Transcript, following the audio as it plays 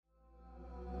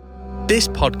This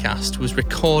podcast was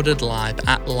recorded live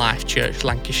at Life Church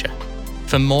Lancashire.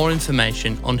 For more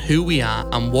information on who we are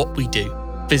and what we do,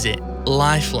 visit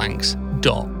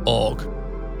lifelancs.org.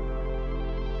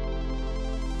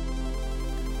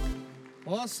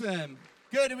 Awesome.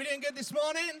 Good. Are we doing good this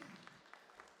morning?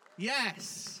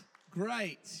 Yes.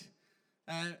 Great.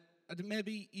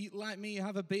 Maybe you, like me, you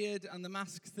have a beard, and the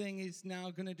mask thing is now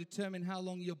going to determine how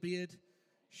long your beard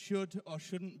should or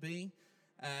shouldn't be.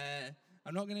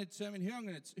 I'm not going to determine who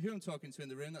I'm talking to in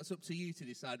the room. That's up to you to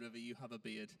decide whether you have a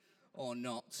beard or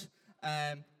not.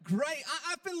 Great.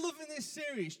 I've been loving this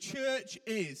series. Church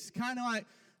is kind of like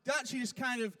actually just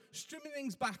kind of stripping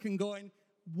things back and going,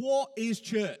 what is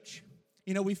church?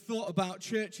 You know, we've thought about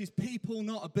church is people,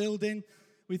 not a building.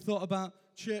 We thought about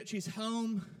church is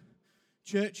home.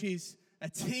 Church is a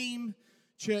team.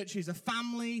 Church is a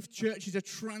family. Church is a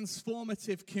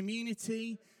transformative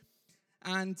community.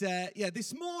 And,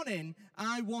 this morning,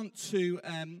 I want to,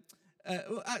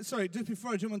 just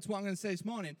before I jump into what I'm going to say this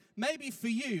morning, maybe for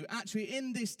you, actually,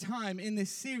 in this time, in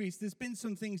this series, there's been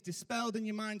some things dispelled in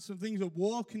your mind, some things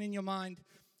awoken in your mind,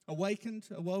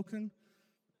 awoken.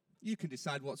 You can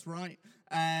decide what's right.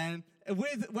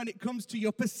 When it comes to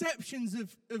your perceptions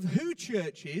of who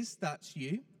church is, that's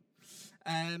you.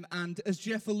 And as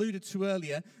Jeff alluded to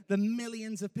earlier, the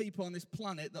millions of people on this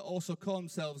planet that also call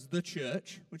themselves the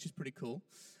church, which is pretty cool.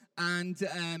 And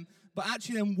but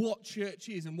actually then what church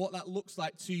is and what that looks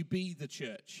like to be the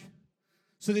church.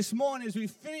 So this morning, as we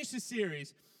finish the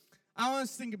series, I want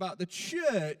us to think about the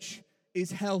church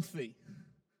is healthy.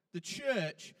 The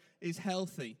church is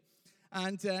healthy.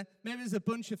 And maybe there's a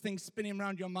bunch of things spinning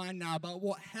around your mind now about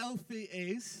what healthy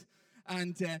is.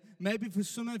 And maybe for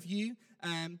some of you,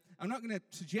 I'm not going to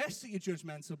suggest that you're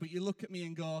judgmental, but you look at me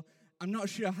and go, I'm not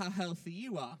sure how healthy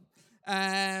you are.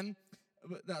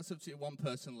 But that's up to you. One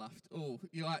person laughed. Oh,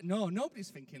 you're like, no, nobody's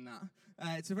thinking that.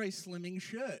 It's a very slimming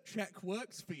shirt. Check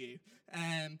works for you.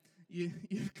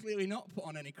 You've clearly not put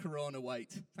on any corona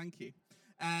weight. Thank you.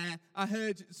 I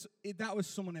heard that was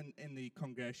someone in the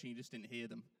congregation. You just didn't hear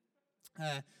them.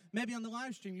 Maybe on the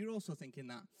live stream, you're also thinking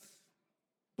that.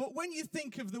 But when you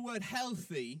think of the word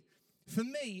healthy, for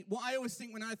me, what I always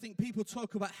think when I think people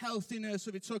talk about healthiness,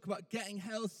 or we talk about getting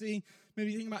healthy,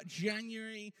 maybe you think about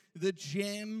January, the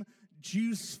gym,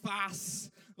 juice fasts,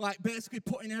 like basically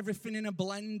putting everything in a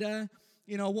blender.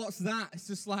 You know, what's that? It's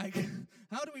just like,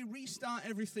 how do we restart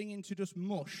everything into just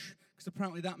mush? Because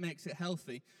apparently that makes it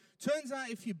healthy. Turns out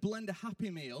if you blend a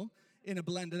Happy Meal in a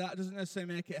blender, that doesn't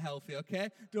necessarily make it healthy, okay?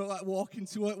 Don't like walk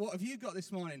into it. What have you got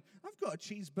this morning? I've got a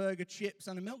cheeseburger, chips,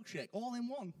 and a milkshake, all in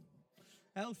one.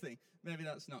 Healthy. Maybe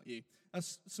that's not you.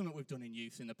 That's something we've done in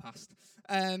youth in the past.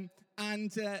 But I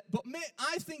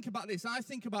think about this. I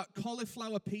think about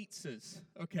cauliflower pizzas,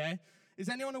 okay? Is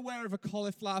anyone aware of a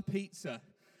cauliflower pizza?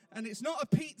 And it's not a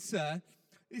pizza.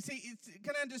 You see,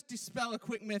 can I just dispel a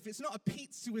quick myth? It's not a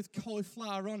pizza with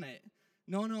cauliflower on it.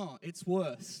 No, it's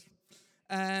worse.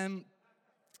 It's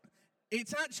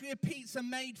actually a pizza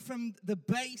made from, the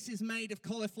base is made of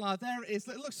cauliflower. There it is.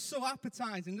 It looks so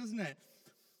appetizing, doesn't it?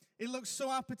 It looks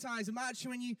so appetizing. But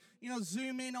actually, when you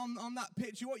zoom in on that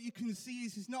picture, what you can see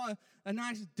is it's not a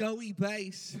nice doughy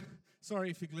base.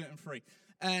 Sorry if you're gluten-free.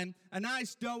 A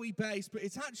nice doughy base, but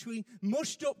it's actually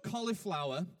mushed up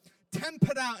cauliflower,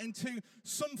 tempered out into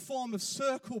some form of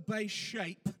circle-based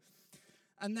shape,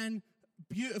 and then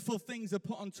beautiful things are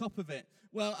put on top of it.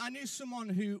 Well, I knew someone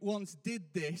who once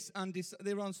did this, and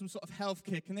they were on some sort of health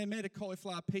kick, and they made a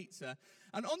cauliflower pizza.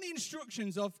 And on the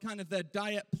instructions of kind of their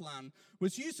diet plan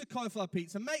was use the cauliflower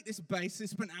pizza, make this base, they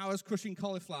spent hours crushing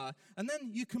cauliflower, and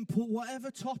then you can put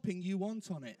whatever topping you want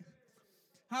on it.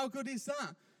 How good is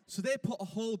that? So they put a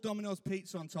whole Domino's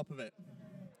pizza on top of it.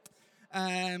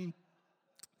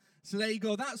 So there you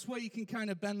go. That's where you can kind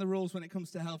of bend the rules when it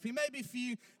comes to healthy. Maybe for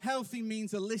you, healthy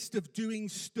means a list of doing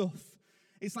stuff.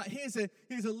 It's like, here's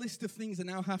a list of things I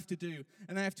now have to do,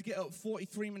 and I have to get up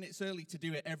 43 minutes early to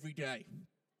do it every day.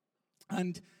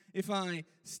 And if I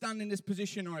stand in this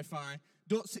position, or if I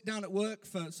don't sit down at work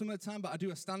for some of the time, but I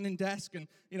do a standing desk, and,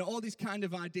 all these kind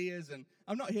of ideas, and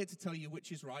I'm not here to tell you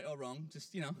which is right or wrong,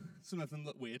 just, some of them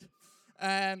look weird.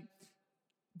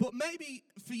 But maybe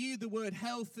for you, the word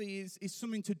healthy is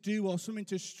something to do or something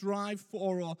to strive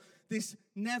for, or this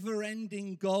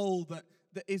never-ending goal that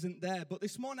isn't there. But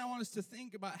this morning I want us to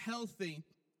think about healthy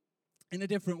in a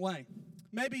different way.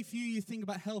 Maybe for you think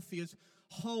about healthy as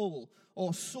whole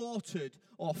or sorted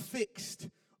or fixed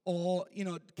or,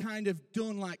 kind of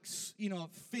done like,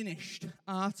 finished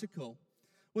article.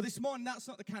 Well, this morning that's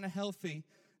not the kind of healthy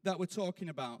that we're talking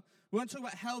about. We want to talk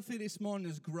about healthy this morning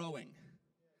as growing.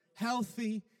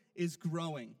 Healthy is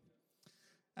growing.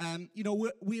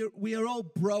 We are all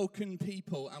broken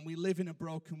people and we live in a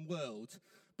broken world,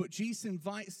 but Jesus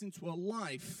invites us into a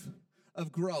life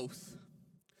of growth,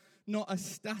 not a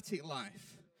static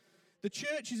life. The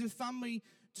church is a family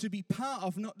to be part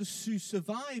of, not just to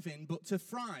survive in, but to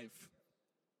thrive.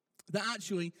 That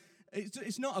actually,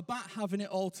 it's not about having it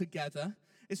all together.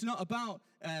 It's not about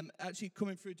actually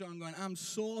coming through the door and going, I'm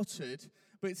sorted,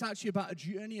 but it's actually about a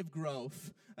journey of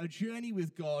growth, a journey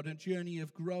with God, a journey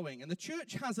of growing. And the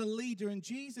church has a leader, and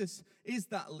Jesus is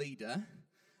that leader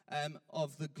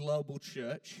of the global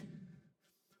church.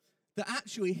 That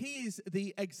actually he is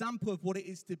the example of what it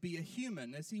is to be a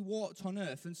human as he walked on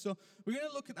earth. And so we're going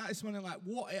to look at that this morning, like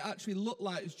what it actually looked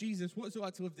like as Jesus. What is it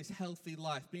like to live this healthy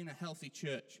life, being a healthy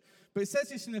church? But it says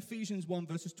this in Ephesians 1,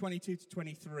 verses 22 to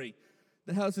 23.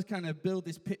 That helps us kind of build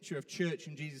this picture of church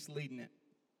and Jesus leading it.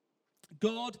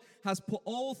 God has put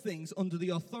all things under the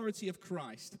authority of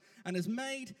Christ and has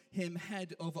made him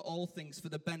head over all things for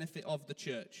the benefit of the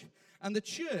church. And the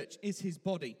church is his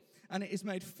body, and it is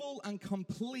made full and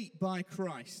complete by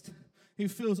Christ, who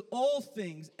fills all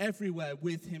things everywhere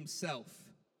with himself.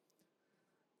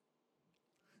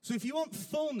 So if you want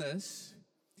fullness,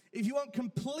 if you want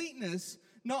completeness,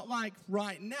 not like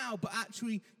right now, but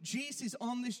actually Jesus is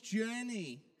on this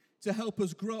journey to help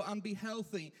us grow and be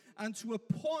healthy, and to a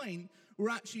point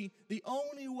where actually the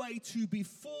only way to be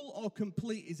full or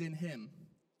complete is in him,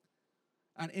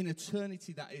 and in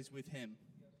eternity that is with him.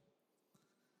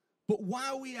 But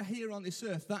while we are here on this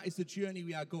earth, that is the journey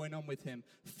we are going on with him,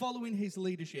 following his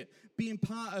leadership, being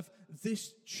part of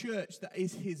this church that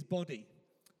is his body,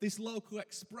 this local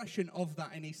expression of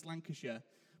that in East Lancashire,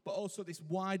 but also this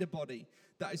wider body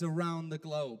that is around the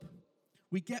globe.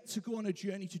 We get to go on a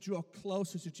journey to draw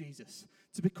closer to Jesus,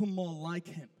 to become more like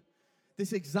him.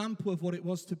 This example of what it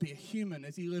was to be a human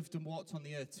as he lived and walked on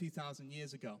the earth 2,000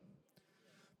 years ago.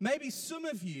 Maybe some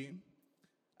of you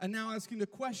are now asking the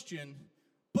question,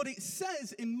 but it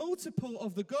says in multiple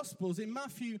of the Gospels, in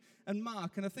Matthew and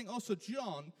Mark, and I think also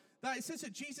John, that it says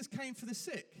that Jesus came for the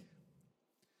sick.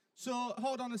 So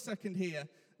hold on a second here.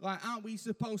 Like, aren't we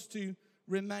supposed to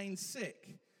remain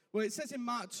sick? Well, it says in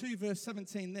Mark 2, verse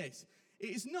 17 this, it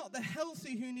is not the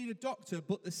healthy who need a doctor,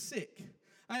 but the sick.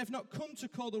 I have not come to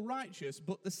call the righteous,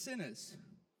 but the sinners.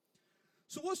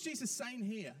 So what's Jesus saying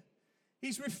here?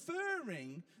 He's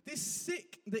referring, this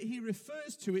sick that he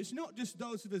refers to, it's not just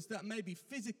those of us that may be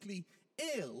physically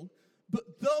ill,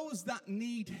 but those that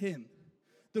need him.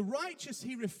 The righteous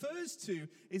he refers to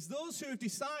is those who have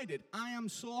decided, I am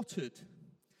sorted.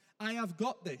 I have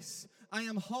got this. I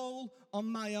am whole on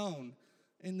my own.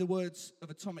 In the words of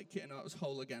Atomic Kitten, I was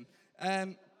whole again.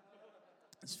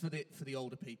 It's for the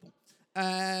older people.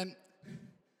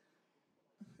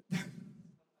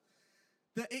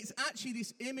 That it's actually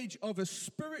this image of a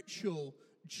spiritual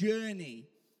journey,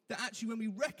 that actually when we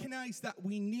recognize that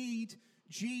we need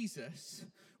Jesus,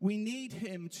 we need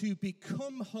him to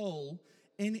become whole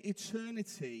in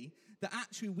eternity, that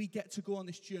actually we get to go on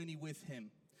this journey with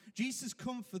him. Jesus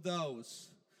come for those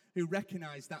who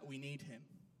recognize that we need him.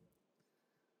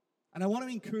 And I want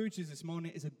to encourage us this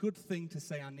morning, it's a good thing to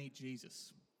say, I need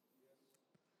Jesus.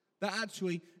 That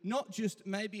actually, not just,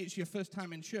 maybe it's your first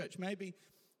time in church, maybe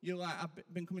you're like,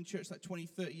 I've been coming to church like 20,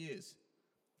 30 years.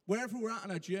 Wherever we're at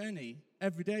on our journey,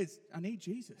 every day is, I need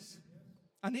Jesus.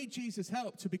 I need Jesus'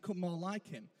 help to become more like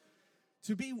him.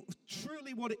 To be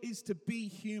truly what it is to be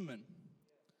human.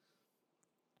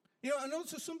 You know, and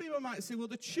also some people might say, well,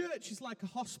 the church is like a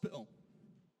hospital.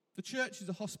 The church is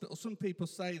a hospital. Some people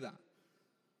say that.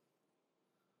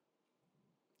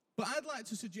 But I'd like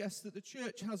to suggest that the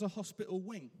church has a hospital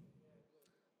wing.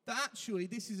 That actually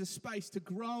this is a space to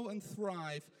grow and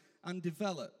thrive and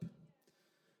develop.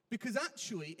 Because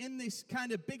actually, in this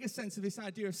kind of bigger sense of this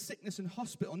idea of sickness and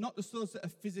hospital, not just those that are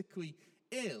physically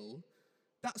ill,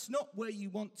 that's not where you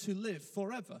want to live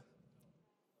forever.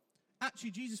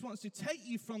 Actually, Jesus wants to take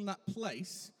you from that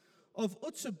place of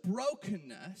utter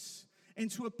brokenness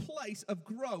into a place of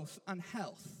growth and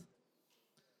health.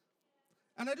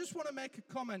 And I just want to make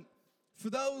a comment for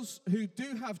those who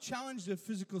do have challenges of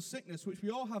physical sickness, which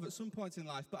we all have at some point in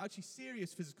life, but actually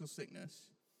serious physical sickness.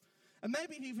 And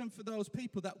maybe even for those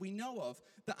people that we know of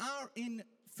that are in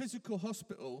physical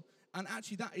hospital, and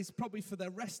actually that is probably for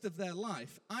the rest of their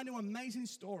life. I know amazing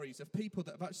stories of people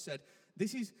that have actually said,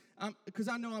 this is, because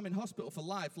I know I'm in hospital for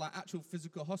life, like actual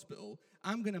physical hospital,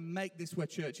 I'm going to make this where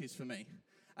church is for me.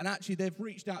 And actually they've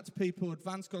reached out to people who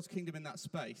advance God's kingdom in that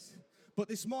space. But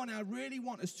this morning, I really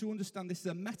want us to understand this is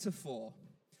a metaphor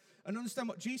and understand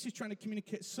what Jesus is trying to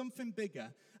communicate, something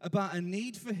bigger about a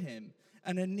need for him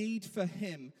and a need for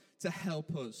him to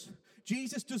help us.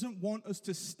 Jesus doesn't want us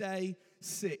to stay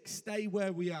sick, stay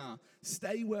where we are,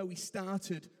 stay where we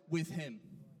started with him.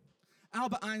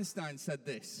 Albert Einstein said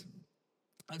this.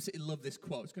 I absolutely love this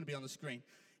quote. It's going to be on the screen.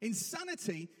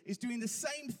 Insanity is doing the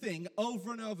same thing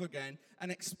over and over again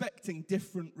and expecting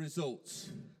different results.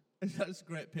 That's a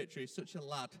great picture. He's such a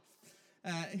lad.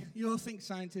 You all think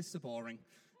scientists are boring.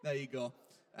 There you go.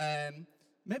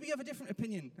 Maybe you have a different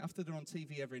opinion after they're on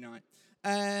TV every night.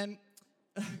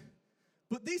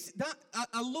 But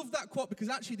I love that quote because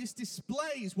actually this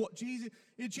displays what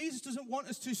Jesus doesn't want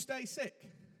us to stay sick.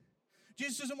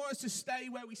 Jesus doesn't want us to stay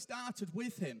where we started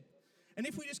with him. And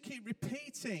if we just keep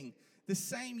repeating the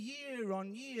same year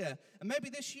on year, and maybe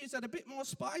this year's had a bit more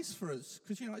spice for us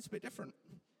because, it's a bit different.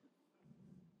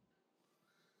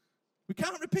 We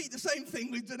can't repeat the same thing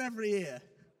we've done every year.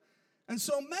 And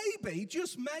so maybe,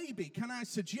 just maybe, can I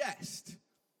suggest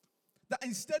that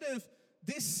instead of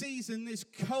this season, this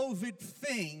COVID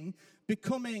thing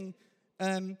becoming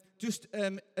just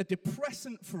a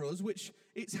depressant for us, which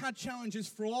it's had challenges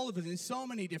for all of us in so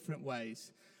many different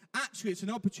ways, actually it's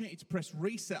an opportunity to press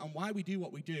reset on why we do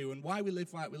what we do and why we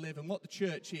live like we live and what the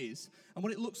church is and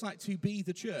what it looks like to be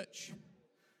the church.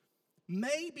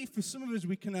 Maybe for some of us,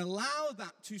 we can allow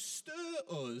that to stir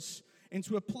us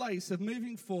into a place of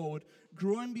moving forward,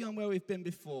 growing beyond where we've been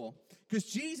before. Because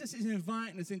Jesus is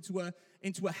inviting us into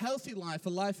a healthy life, a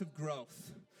life of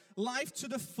growth. Life to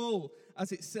the full,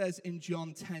 as it says in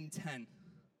John 10:10.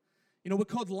 We're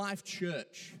called Life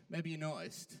Church. Maybe you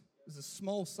noticed. There's a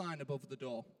small sign above the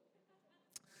door.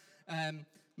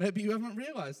 Maybe you haven't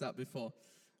realized that before.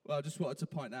 Well, I just wanted to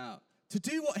point out. To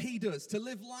do what he does, to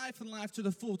live life and life to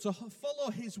the full, to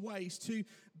follow his ways, to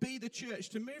be the church,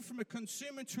 to move from a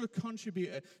consumer to a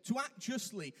contributor, to act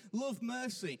justly, love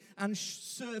mercy, and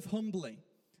serve humbly.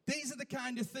 These are the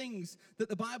kind of things that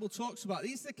the Bible talks about.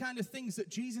 These are the kind of things that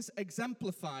Jesus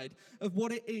exemplified of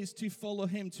what it is to follow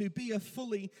him, to be a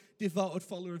fully devoted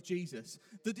follower of Jesus.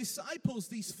 The disciples,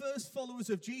 these first followers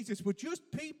of Jesus, were just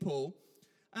people.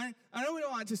 And I know we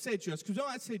don't like to say just, because we don't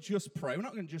like to say just pray. We're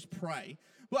not going to just pray.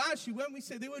 But actually, when we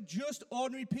say they were just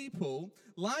ordinary people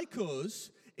like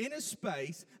us in a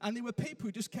space, and they were people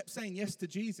who just kept saying yes to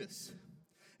Jesus.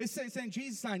 It's saying,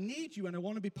 Jesus, I need you, and I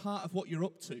want to be part of what you're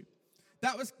up to.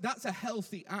 That's a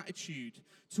healthy attitude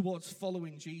towards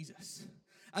following Jesus.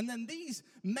 And then these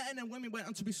men and women went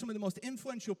on to be some of the most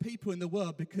influential people in the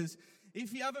world, because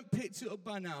if you haven't picked it up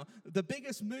by now, the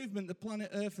biggest movement the planet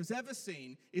Earth has ever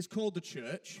seen is called the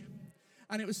church.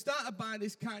 And it was started by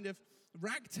this kind of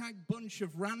ragtag bunch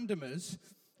of randomers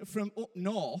from up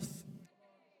north,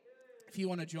 if you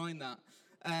want to join that,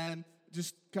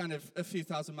 just kind of a few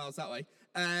thousand miles that way.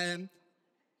 And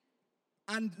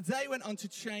they went on to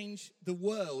change the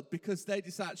world because they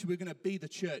decided we're going to be the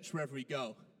church wherever we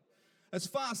go. As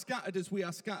far scattered as we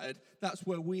are scattered, that's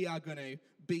where we are going to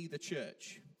be the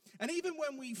church. And even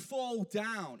when we fall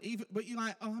down, but you're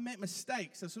like, I make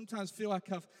mistakes. I sometimes feel like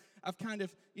I've kind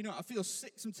of, I feel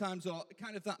sick sometimes, or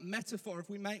kind of that metaphor. If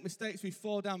we make mistakes, we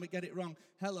fall down, we get it wrong.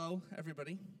 Hello,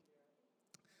 everybody.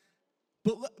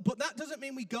 But that doesn't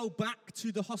mean we go back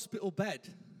to the hospital bed.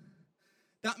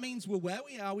 That means we're where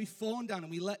we are, we've fallen down,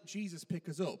 and we let Jesus pick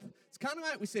us up. It's kind of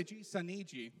like we say, Jesus, I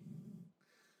need you.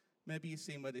 Maybe you've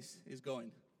seen where this is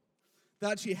going.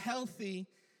 That actually healthy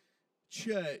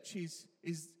church is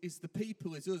the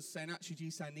people, is us saying, actually,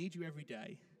 Jesus, I need you every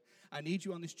day. I need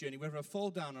you on this journey, whether I fall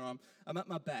down or I'm at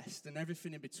my best and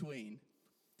everything in between.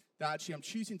 That actually I'm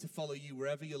choosing to follow you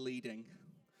wherever you're leading,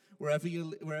 wherever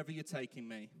you're taking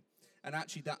me. And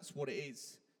actually that's what it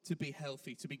is to be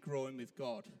healthy, to be growing with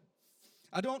God.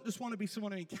 I don't just want to be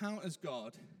someone who encounters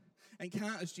God,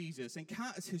 encounters Jesus,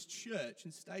 encounters his church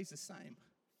and stays the same.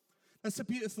 That's the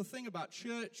beautiful thing about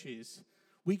church is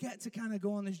we get to kind of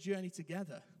go on this journey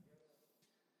together.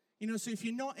 So if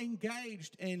you're not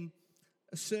engaged in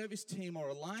a service team or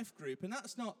a life group, and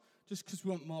that's not just because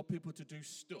we want more people to do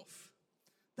stuff.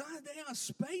 They are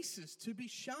spaces to be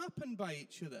sharpened by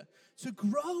each other, to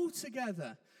grow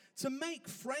together, to make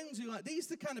friends who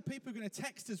these are the kind of people who are going to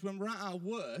text us when we're at our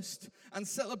worst and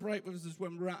celebrate with us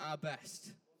when we're at our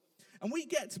best. And we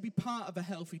get to be part of a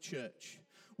healthy church.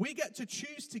 We get to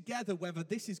choose together whether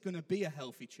this is going to be a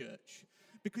healthy church.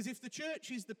 Because if the church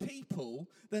is the people,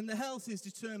 then the health is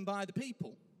determined by the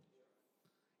people.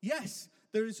 Yes,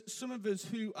 there is some of us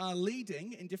who are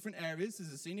leading in different areas.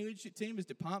 There's a senior leadership team, there's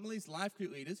department leaders, life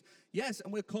group leaders. Yes,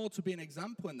 and we're called to be an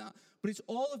example in that. But it's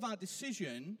all of our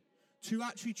decision to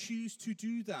actually choose to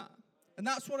do that. And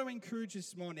that's what I encourage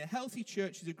this morning. A healthy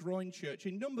church is a growing church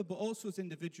in number, but also as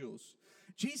individuals.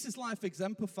 Jesus' life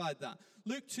exemplified that.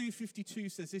 Luke 2:52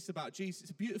 says this about Jesus.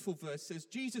 It's a beautiful verse. It says,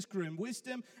 Jesus grew in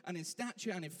wisdom and in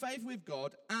stature and in favor with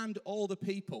God and all the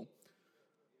people.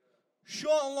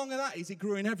 Short and long of that is he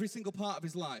grew in every single part of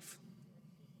his life.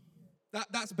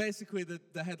 That's basically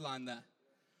the headline there.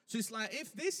 So it's like,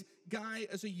 if this guy,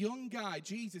 as a young guy,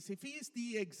 Jesus, if he is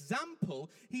the example,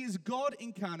 he is God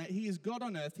incarnate, he is God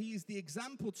on earth, he is the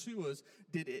example to us,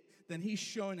 did it, then he's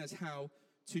showing us how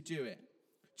to do it.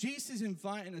 Jesus is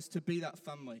inviting us to be that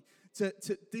family,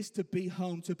 to be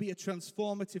home, to be a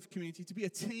transformative community, to be a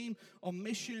team on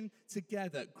mission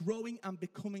together, growing and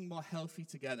becoming more healthy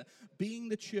together, being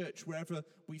the church wherever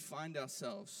we find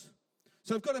ourselves.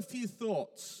 So I've got a few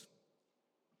thoughts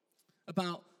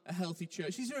about a healthy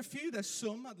church. These are a few. There's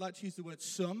some. I'd like to use the word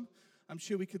some. I'm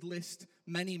sure we could list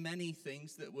many, many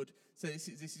things that would say this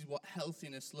is what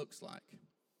healthiness looks like.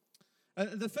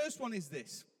 The first one is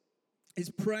this. It's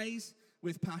praise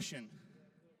with passion.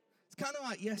 It's kind of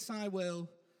like Yes, I Will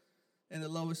in the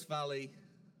lowest valley.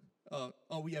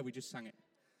 Oh yeah, we just sang it.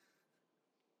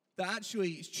 That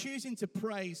actually it's choosing to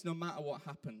praise no matter what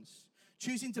happens.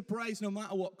 Choosing to praise no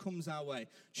matter what comes our way.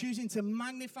 Choosing to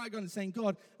magnify God and saying,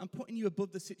 God, I'm putting you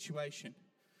above the situation.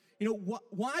 You know,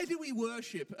 why do we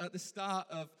worship at the start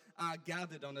of our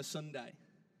gathered on a Sunday?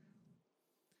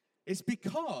 It's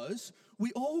because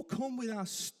we all come with our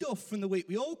stuff from the week.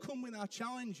 We all come with our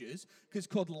challenges, because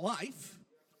it's called life.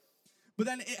 But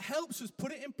then it helps us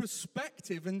put it in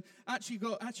perspective and actually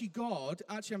go, God,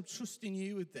 I'm trusting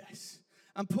you with this.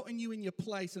 I'm putting you in your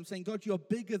place. I'm saying, God, you're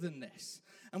bigger than this.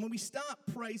 And when we start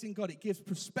praising God, it gives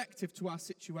perspective to our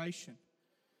situation.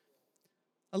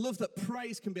 I love that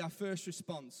praise can be our first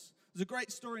response. There's a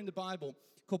great story in the Bible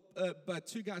called by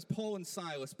two guys, Paul and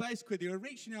Silas. Basically, they were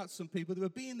reaching out to some people. They were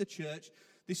being in the church.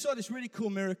 They saw this really cool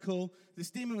miracle.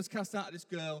 This demon was cast out of this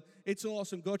girl. It's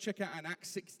awesome. Go check out in Acts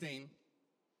 16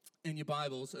 in your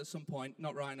Bibles at some point.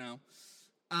 Not right now.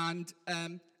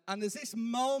 And there's this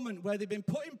moment where they've been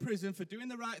put in prison for doing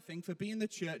the right thing, for being in the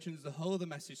church, and there's a whole other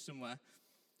message somewhere.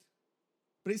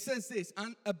 But it says this,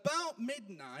 and about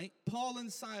midnight, Paul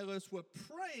and Silas were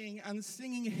praying and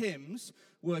singing hymns,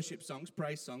 worship songs,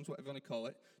 praise songs, whatever you want to call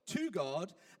it, to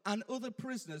God, and other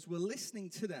prisoners were listening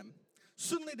to them.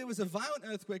 Suddenly there was a violent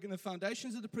earthquake and the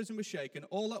foundations of the prison were shaken.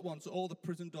 All at once, all the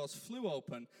prison doors flew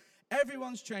open.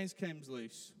 Everyone's chains came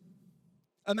loose.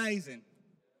 Amazing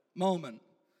moment.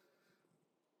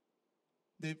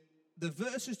 The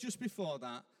verses just before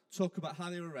that talk about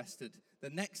how they were arrested. The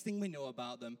next thing we know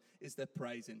about them is their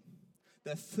praising.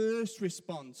 Their first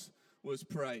response was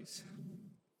praise.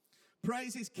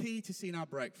 Praise is key to seeing our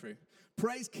breakthrough.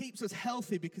 Praise keeps us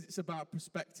healthy because it's about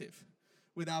perspective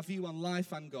with our view on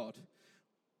life and God.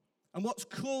 And what's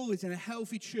cool is in a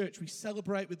healthy church, we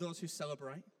celebrate with those who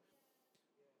celebrate,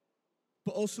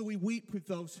 but also we weep with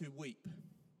those who weep.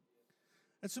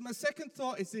 And so my second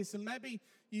thought is this, and maybe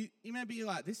you're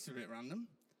like, this is a bit random.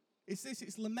 It's this,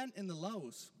 it's lament in the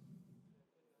lows.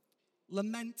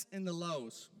 Lament in the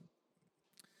lows.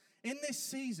 In this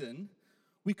season,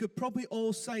 we could probably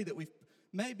all say that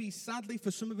sadly for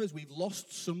some of us, we've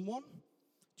lost someone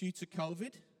due to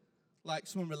COVID, like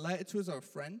someone related to us or a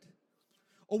friend,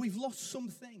 or we've lost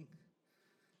something.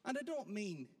 And I don't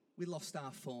mean we lost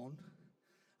our phone.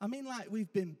 I mean like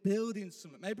we've been building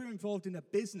something. Maybe we're involved in a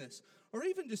business or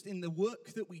even just in the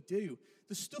work that we do.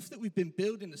 The stuff that we've been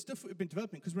building, the stuff that we've been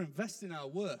developing because we're investing in our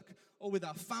work or with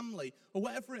our family or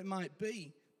whatever it might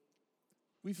be.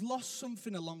 We've lost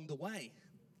something along the way.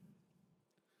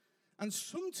 And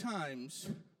sometimes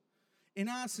in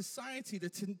our society, the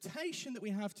temptation that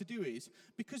we have to do is,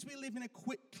 because we live in a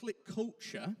quick-click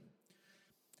culture,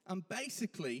 and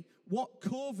basically what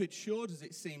COVID showed us,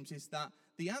 it seems, is that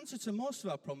the answer to most of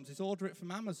our problems is order it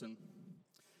from Amazon.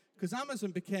 Because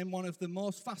Amazon became one of the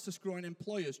most fastest growing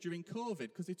employers during COVID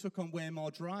because they took on way more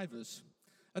drivers.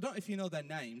 I don't know if you know their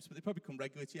names, but they probably come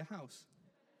regularly to your house.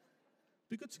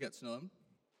 It'd be good to get to know them,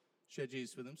 share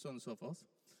Jesus with them, so on and so forth.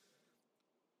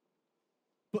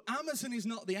 But Amazon is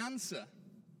not the answer.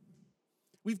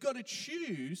 We've got to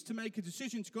choose to make a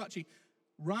decision to go actually,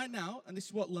 right now, and this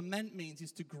is what lament means,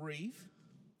 is to grieve,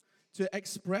 to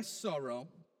express sorrow,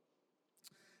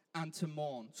 and to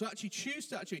mourn. So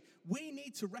we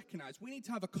need to recognize, we need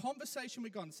to have a conversation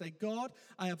with God and say, God,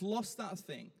 I have lost that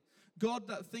thing. God,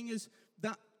 that thing is,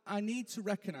 that I need to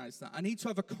recognize that. I need to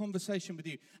have a conversation with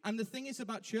you. And the thing is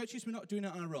about churches, we're not doing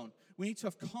it on our own. We need to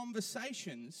have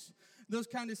conversations, those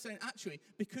kind of saying, actually,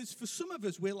 because for some of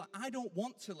us, we're like, I don't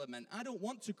want to lament. I don't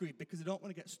want to grieve because I don't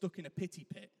want to get stuck in a pity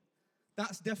pit.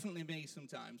 That's definitely me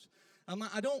sometimes. I'm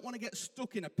like, I don't want to get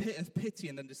stuck in a pit of pity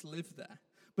and then just live there.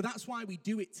 But that's why we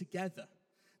do it together.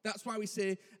 That's why we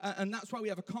say, and that's why we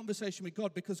have a conversation with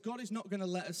God, because God is not going to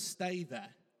let us stay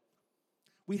there.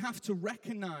 We have to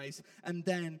recognize and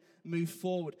then move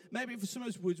forward. Maybe for some of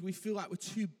us, we feel like we're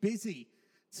too busy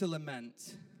to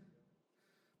lament.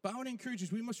 But I want to encourage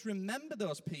us, we must remember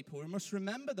those people, we must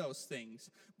remember those things,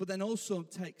 but then also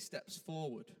take steps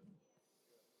forward.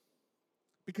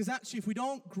 Because actually, if we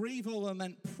don't grieve or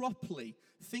lament properly,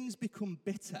 things become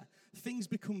bitter, things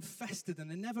become festered, and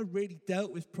they're never really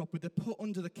dealt with properly. They're put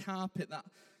under the carpet, that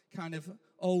kind of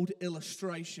old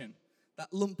illustration.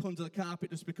 That lump under the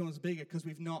carpet just becomes bigger because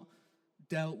we've not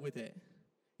dealt with it.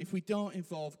 If we don't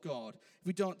involve God, if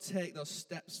we don't take those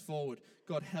steps forward,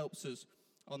 God helps us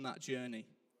on that journey.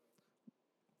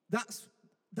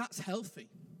 That's healthy,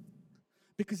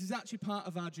 because it's actually part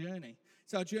of our journey.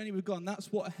 It's our journey with God, and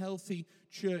that's what a healthy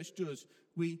church does.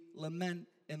 We lament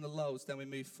in the lows, then we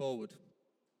move forward.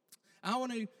 I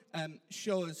want to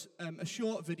show us a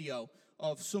short video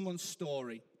of someone's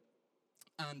story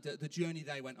and the journey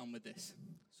they went on with this.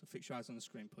 So fix your eyes on the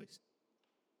screen, please.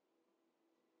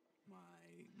 My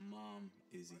mom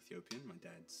is Ethiopian. My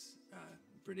dad's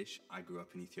British. I grew up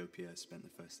in Ethiopia, spent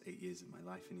the first 8 years of my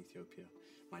life in Ethiopia.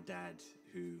 My dad,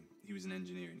 he was an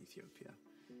engineer in Ethiopia,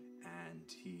 and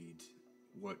he'd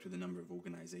worked with a number of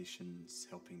organizations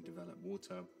helping develop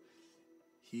water.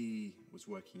 He was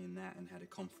working in that and had a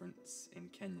conference in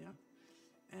Kenya.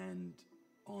 And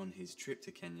on his trip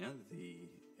to Kenya, the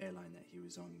airline that he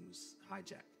was on was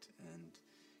hijacked and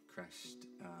crashed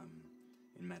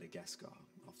in Madagascar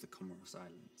off the Comoros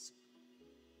Islands.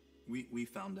 We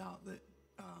found out that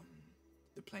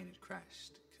the plane had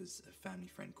crashed because a family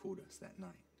friend called us that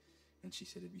night, and she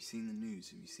said, "Have you seen the news?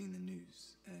 Have you seen the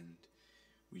news?" And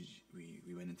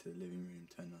we went into the living room,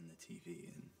 turned on the TV,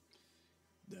 and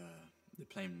the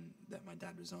plane that my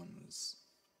dad was on was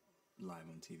live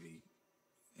on TV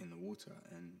in the water,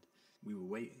 and we were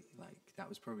waiting. Like, that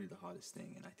was probably the hardest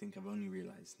thing, and I think I've only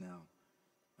realized now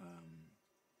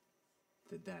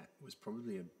that was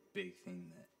probably a big thing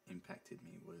that impacted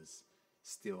me, was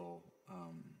still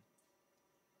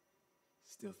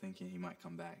thinking he might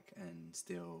come back and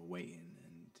still waiting.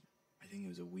 And I think it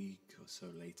was a week or so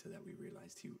later that we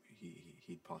realized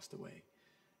he'd passed away.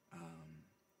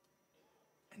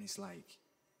 And it's like,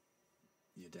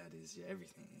 your dad is your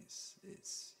everything. It's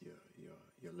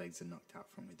your legs are knocked out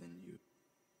from within you.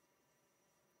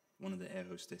 One of the air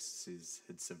hostesses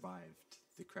had survived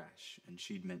the crash, and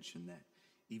she'd mentioned that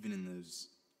even in those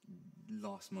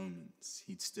last moments,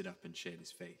 he'd stood up and shared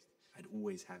his faith. I'd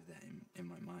always have that in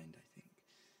my mind, I think,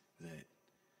 that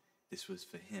this was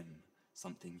for him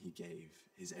something he gave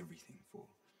his everything for.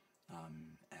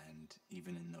 And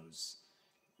even in those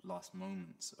last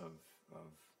moments of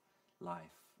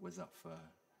life, was up for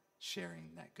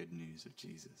sharing that good news of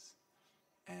Jesus.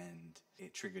 And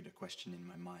it triggered a question in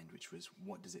my mind, which was,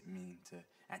 what does it mean to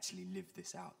actually live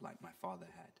this out like my father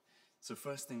had? So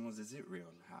first thing was, is it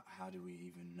real? How do we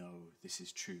even know this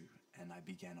is true? And I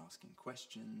began asking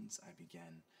questions. I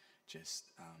began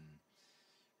just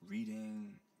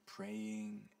reading,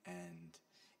 praying, and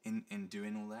in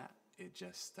doing all that, it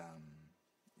just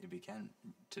it began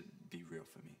to be real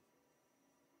for me.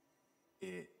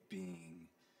 It being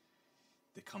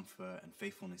the comfort and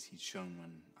faithfulness he'd shown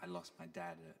when I lost my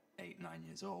dad at 8, 9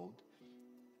 years old,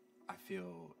 I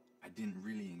feel I didn't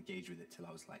really engage with it till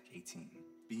I was like 18.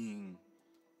 Being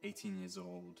 18 years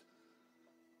old,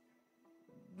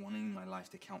 wanting my life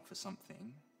to count for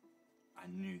something, I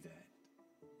knew that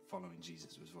following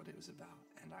Jesus was what it was about.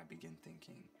 And I began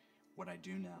thinking, what I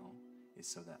do now is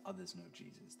so that others know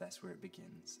Jesus. That's where it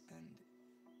begins.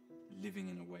 And living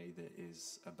in a way that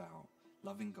is about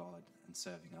loving God and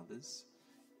serving others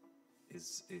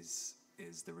is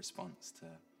the response to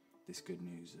this good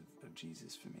news of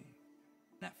Jesus for me.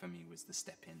 That for me was the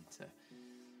step into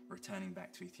returning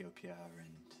back to Ethiopia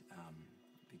and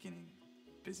beginning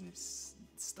business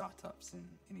startups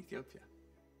in Ethiopia.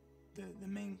 The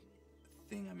main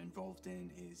thing I'm involved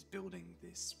in is building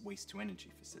this waste to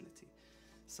energy facility.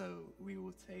 So we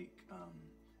will take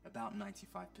about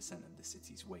 95% of the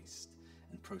city's waste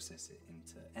and process it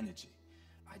into energy.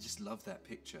 I just love that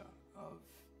picture of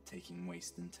taking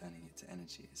waste and turning it to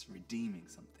energy. It's redeeming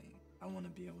something. I want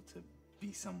to be able to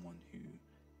be someone who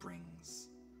brings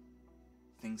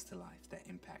things to life that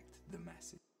impact the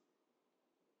masses.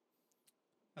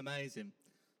 Amazing.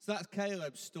 So that's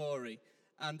Caleb's story.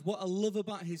 And what I love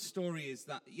about his story is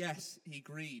that, yes, he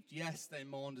grieved. Yes, they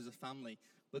mourned as a family.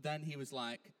 But then he was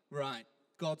like, right,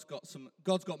 God's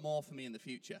got more for me in the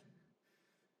future.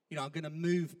 You know, I'm going to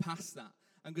move past that.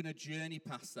 I'm going to journey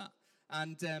past that.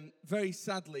 And very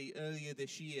sadly, earlier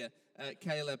this year,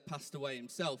 Caleb passed away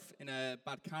himself in a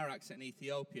bad car accident in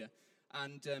Ethiopia.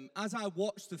 And as I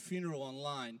watched the funeral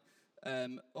online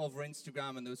over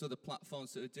Instagram, and there was other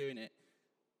platforms that were doing it,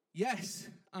 yes,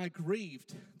 I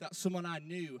grieved that someone I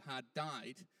knew had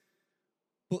died.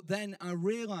 But then I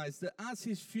realized that as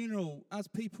his funeral, as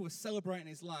people were celebrating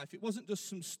his life, it wasn't just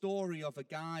some story of a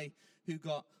guy who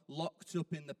got locked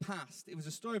up in the past. It was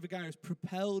a story of a guy who was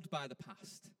propelled by the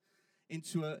past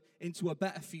into a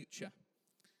better future.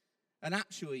 And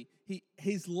actually,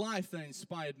 his life then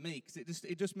inspired me, because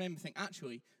it just made me think,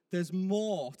 actually, there's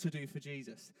more to do for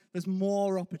Jesus. There's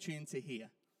more opportunity here.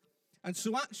 And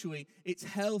so actually, it's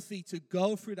healthy to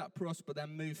go through that process, but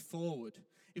then move forward.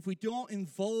 If we don't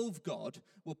involve God,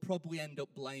 we'll probably end up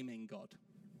blaming God.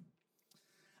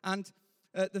 And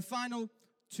the final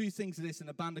two things of this, and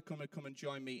the band are going to come and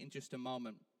join me in just a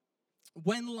moment.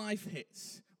 When life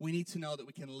hits, we need to know that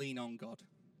we can lean on God.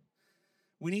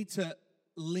 We need to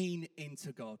lean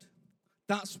into God.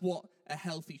 That's what a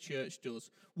healthy church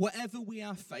does. Whatever we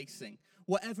are facing,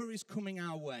 whatever is coming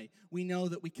our way, we know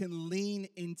that we can lean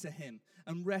into him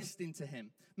and rest into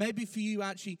him. Maybe for you,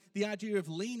 actually, the idea of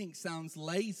leaning sounds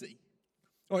lazy.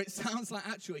 Or it sounds like,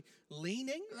 actually,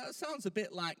 leaning? That sounds a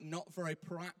bit like not very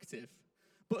proactive.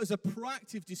 But as a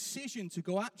proactive decision to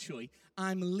go, actually,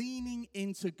 I'm leaning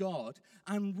into God.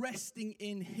 I'm resting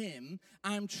in him.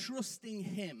 I'm trusting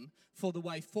him for the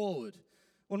way forward.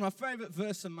 One of my favorite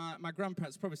verses, my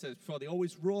grandparents probably said this before, they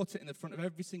always wrote it in the front of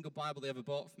every single Bible they ever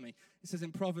bought for me. It says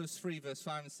in Proverbs 3, verse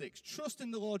 5 and 6, trust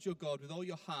in the Lord your God with all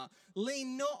your heart.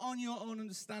 Lean not on your own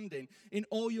understanding. In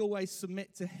all your ways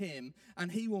submit to him, and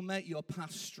he will make your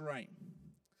path straight.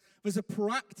 There's a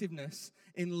proactiveness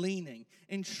in leaning,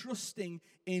 in trusting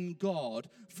in God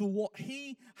for what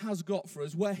he has got for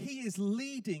us, where he is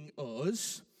leading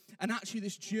us, and actually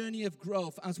this journey of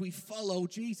growth as we follow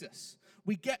Jesus.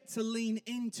 We get to lean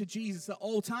into Jesus at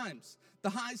all times,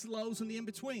 the highs, lows, and the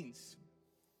in-betweens.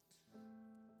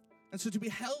 And so to be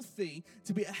a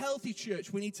healthy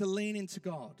church, we need to lean into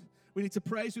God. We need to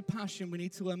praise with passion. We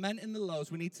need to lament in the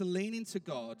lows. We need to lean into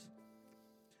God.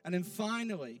 And then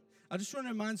finally, I just want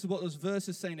to remind us of what those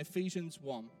verses say in Ephesians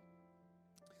 1.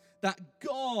 That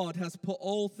God has put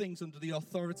all things under the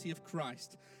authority of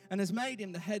Christ and has made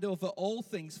him the head over all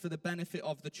things for the benefit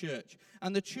of the church.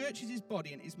 And the church is his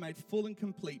body and is made full and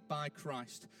complete by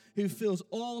Christ, who fills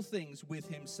all things with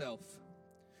himself.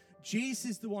 Jesus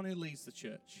is the one who leads the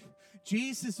church.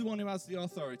 Jesus is the one who has the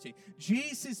authority.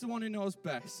 Jesus is the one who knows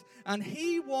best. And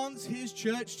he wants his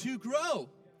church to grow.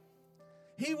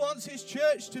 He wants his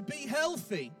church to be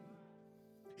healthy.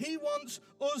 He wants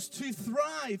us to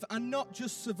thrive and not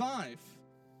just survive.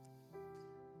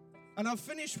 And I'll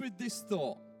finish with this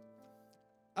thought.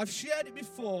 I've shared it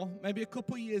before, maybe a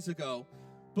couple of years ago,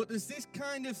 but there's this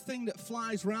kind of thing that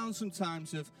flies around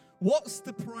sometimes of what's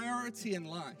the priority in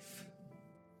life?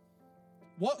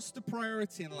 What's the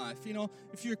priority in life? You know,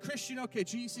 if you're a Christian, okay,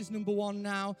 Jesus is number one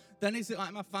now. Then is it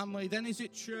like my family? Then is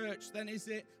it church? Then is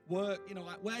it work? You know,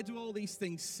 like where do all these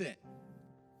things sit?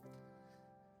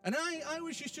 And I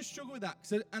always used to struggle with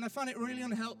that, and I found it really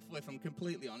unhelpful, if I'm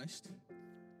completely honest.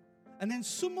 And then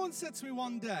someone said to me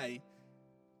one day,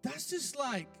 that's just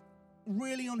like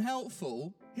really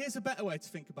unhelpful. Here's a better way to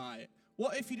think about it.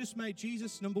 What if you just made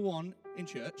Jesus number one in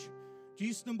church,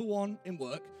 Jesus number one in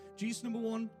work, Jesus number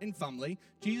one in family,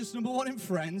 Jesus number one in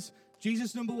friends,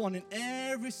 Jesus number one in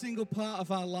every single part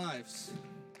of our lives?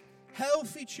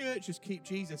 Healthy churches keep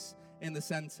Jesus in the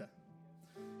center.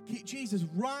 Keep Jesus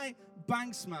right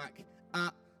bang smack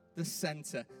at the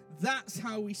center. That's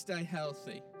how we stay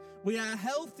healthy. We are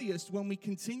healthiest when we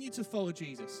continue to follow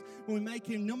Jesus, when we make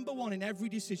him number one in every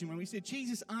decision, when we say,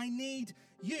 Jesus, I need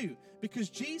you,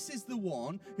 because Jesus is the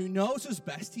one who knows us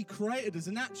best. He created us,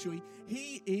 and actually,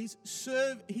 he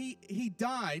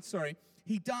died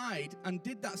and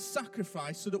did that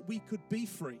sacrifice so that we could be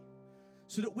free,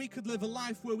 so that we could live a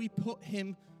life where we put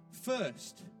him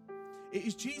first. It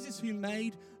is Jesus who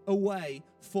made a way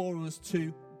for us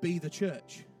to be the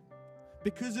church.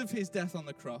 Because of his death on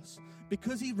the cross,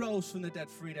 because he rose from the dead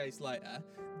 3 days later,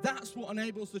 that's what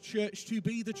enables the church to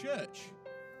be the church.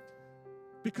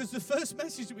 Because the first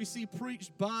message that we see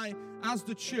preached as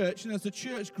the church, and as the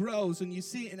church grows, and you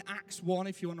see it in Acts 1,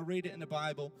 if you want to read it in the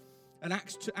Bible, and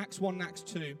Acts 1 and Acts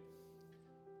 2,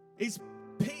 is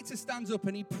Peter stands up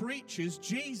and he preaches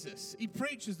Jesus. He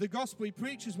preaches the gospel. He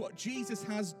preaches what Jesus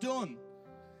has done.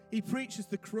 He preaches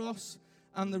the cross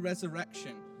and the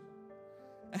resurrection.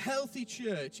 A healthy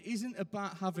church isn't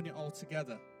about having it all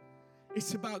together.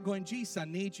 It's about going, Jesus, I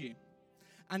need you.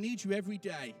 I need you every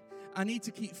day. I need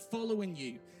to keep following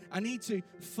you. I need to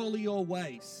follow your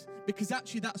ways. because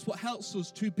actually that's what helps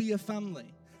us to be a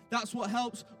family. That's what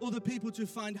helps other people to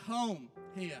find home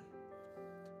here.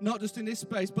 Not just in this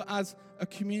space, but as a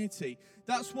community.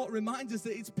 That's what reminds us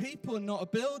that it's people and not a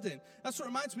building. That's what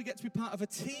reminds us we get to be part of a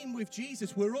team with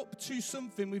Jesus. We're up to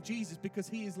something with Jesus because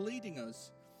he is leading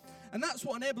us. And that's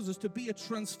what enables us to be a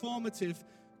transformative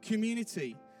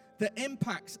community that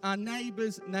impacts our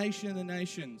neighbors, nation, and the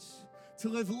nations. To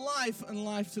live life and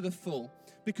life to the full.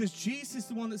 Because Jesus is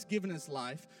the one that's given us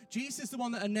life. Jesus is the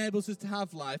one that enables us to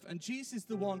have life. And Jesus is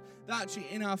the one that actually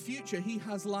in our future, he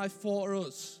has life for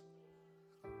us.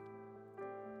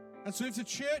 And so if the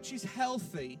church is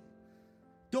healthy,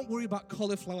 don't worry about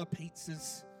cauliflower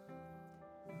pizzas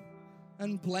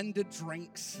and blended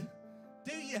drinks.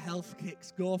 Do your health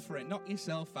kicks, go for it, knock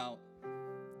yourself out.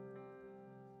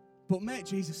 But make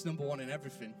Jesus number one in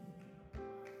everything.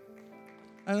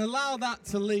 And allow that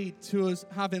to lead to us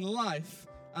having life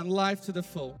and life to the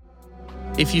full.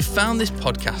 If you found this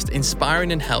podcast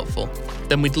inspiring and helpful,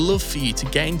 then we'd love for you to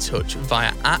get in touch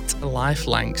via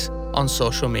 @LifeLanks on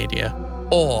social media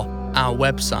or our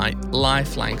website,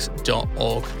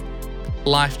 lifelanks.org.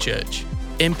 Life Church,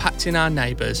 impacting our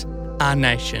neighbours, our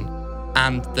nation,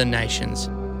 and the nations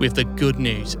with the good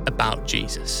news about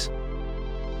Jesus.